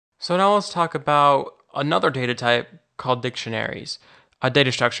So now let's talk about another data type called dictionaries. A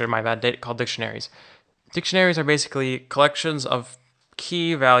data structure, my bad, called dictionaries. Dictionaries are basically collections of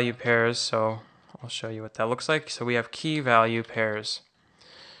key value pairs. So I'll show you what that looks like. So we have key value pairs,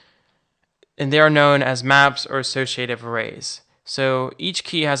 and they are known as maps or associative arrays. So each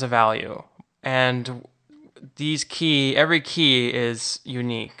key has a value, and every key is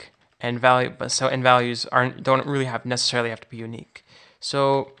unique, and values don't really necessarily have to be unique.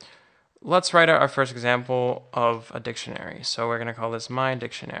 So let's write out our first example of a dictionary. So we're going to call this my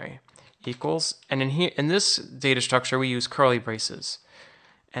dictionary equals, and in this data structure we use curly braces,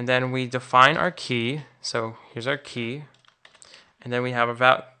 and then we define our key. So here's our key, and then we have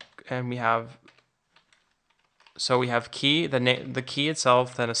we have key, the key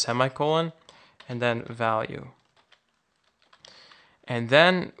itself, then a semicolon, and then value, and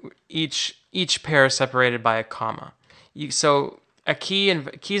then each pair is separated by a comma. So a key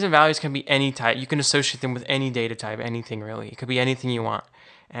and keys and values can be any type. You can associate them with any data type, anything really. It could be anything you want,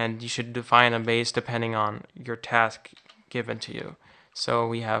 and you should define a base depending on your task given to you. So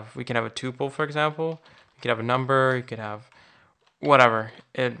we can have a tuple, for example. You could have a number. You could have whatever.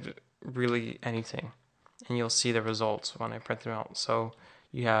 Really anything, and you'll see the results when I print them out. So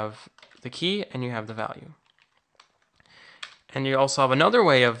you have the key and you have the value, and you also have another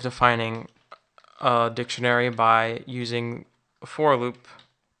way of defining a dictionary by using a for loop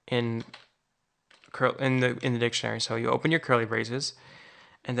in the dictionary. So you open your curly braces,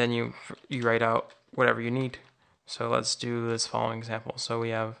 and then you write out whatever you need. So let's do this following example. So we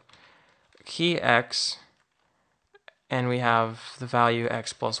have key x, and we have the value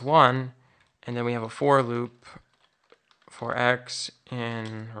x plus 1, and then we have a for loop for x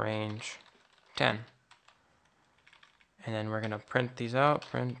in range 10. And then we're going to print these out.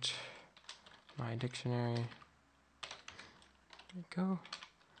 Print my dictionary. There you go.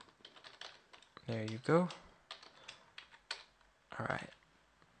 There you go. All right.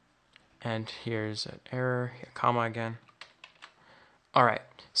 And here's an error, a comma again. All right.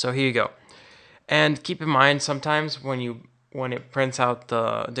 So here you go. And keep in mind, sometimes when it prints out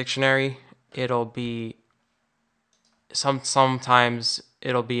the dictionary, it'll be sometimes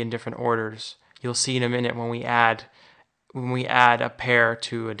it'll be in different orders. You'll see in a minute when we add a pair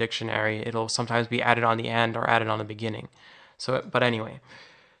to a dictionary, it'll sometimes be added on the end or added on the beginning. So, but anyway,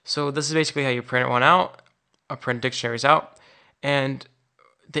 so this is basically how you print one out, print dictionaries out, and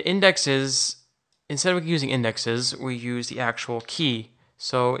the indexes, instead of using indexes, we use the actual key.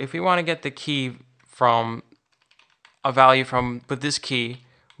 So if we want to get the key from a value with this key,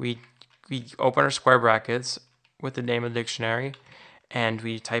 we open our square brackets with the name of the dictionary, and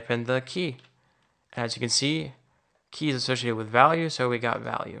we type in the key. As you can see, key is associated with value, so we got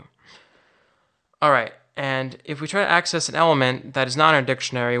value. All right, and if we try to access an element that is not in a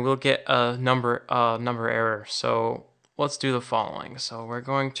dictionary, we'll get a number error. So let's do the following. So we're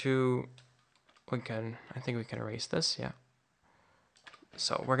going to, I think we can erase this, yeah.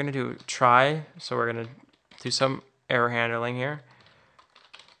 So we're gonna do try. So we're gonna do some error handling here,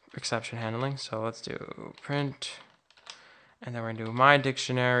 exception handling. So let's do print, and then we're gonna do my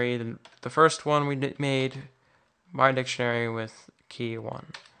dictionary. The first one we made, my dictionary with key 1,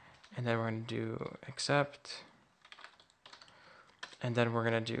 and then we're gonna do except, and then we're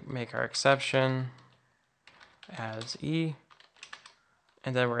gonna make our exception as E,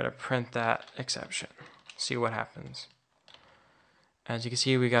 and then we're gonna print that exception. See what happens. As you can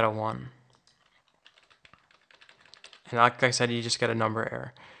see, we got a 1. And like I said, you just get a number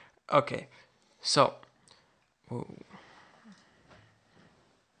error. Okay, so what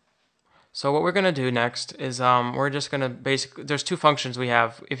we're gonna do next is we're just gonna there's two functions we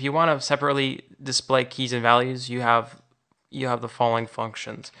have. If you want to separately display keys and values, you have the following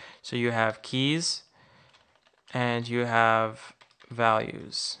functions. So you have keys and you have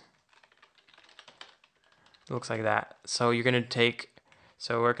values. It looks like that. So you're gonna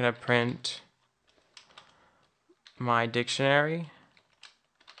we're gonna print my dictionary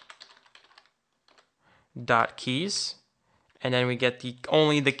dot keys, and then we get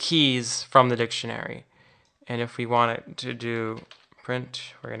only the keys from the dictionary. And if we want it to do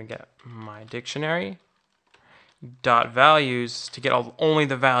print, we're gonna get my dictionary dot values to get only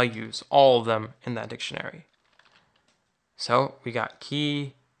the values, all of them in that dictionary. So we got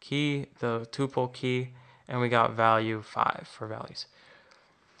key, the tuple key, and we got value 5 for values.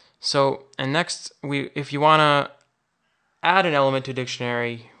 So, and next, if you want to add an element to a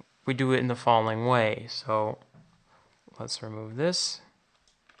dictionary, we do it in the following way. So let's remove this.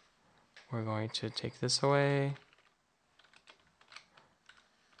 We're going to take this away.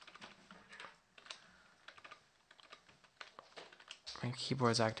 My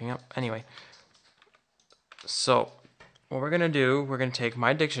keyboard's acting up. Anyway, so what we're going to do, we're going to take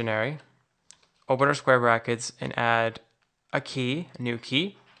my dictionary, open our square brackets, and add a key, a new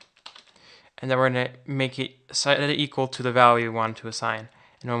key. And then we're going to make it set it equal to the value we want to assign.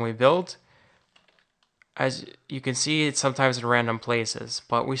 And when we build, as you can see, it's sometimes in random places,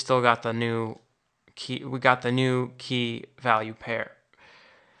 but we still got the new key. We got the new key value pair.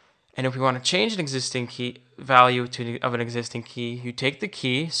 And if we want to change an existing key value of an existing key, you take the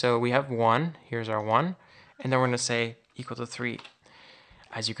key. So we have 1. Here's our 1, and then we're going to say equal to 3.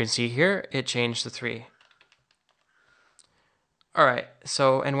 As you can see here, it changed to 3. All right.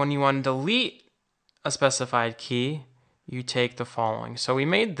 So, and when you want to delete a specified key, you take the following. So we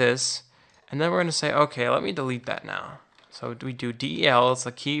made this, and then we're going to say, okay, let me delete that now. So we do del, it's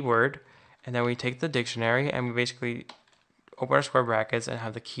a keyword, and then we take the dictionary, and we basically open our square brackets and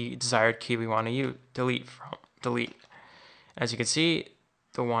have the desired key we want to delete. As you can see,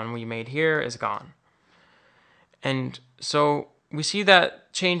 the one we made here is gone. And so we see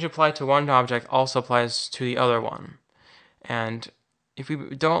that change applied to one object also applies to the other one. And if we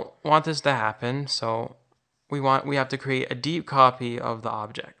don't want this to happen, so we have to create a deep copy of the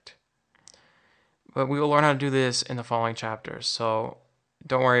object. But we will learn how to do this in the following chapters. So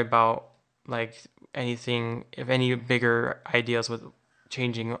don't worry about like anything, if any bigger ideas with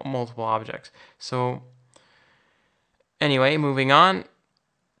changing multiple objects. So anyway, moving on.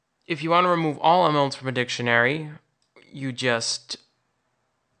 If you want to remove all elements from a dictionary, it's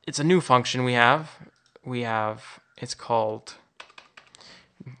a new function we have. It's called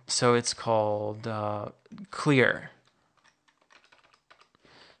clear.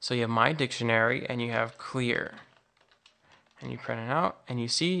 So you have my dictionary and you have clear. And you print it out and you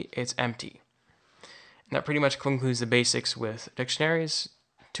see it's empty. And that pretty much concludes the basics with dictionaries.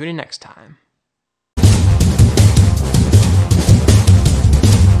 Tune in next time.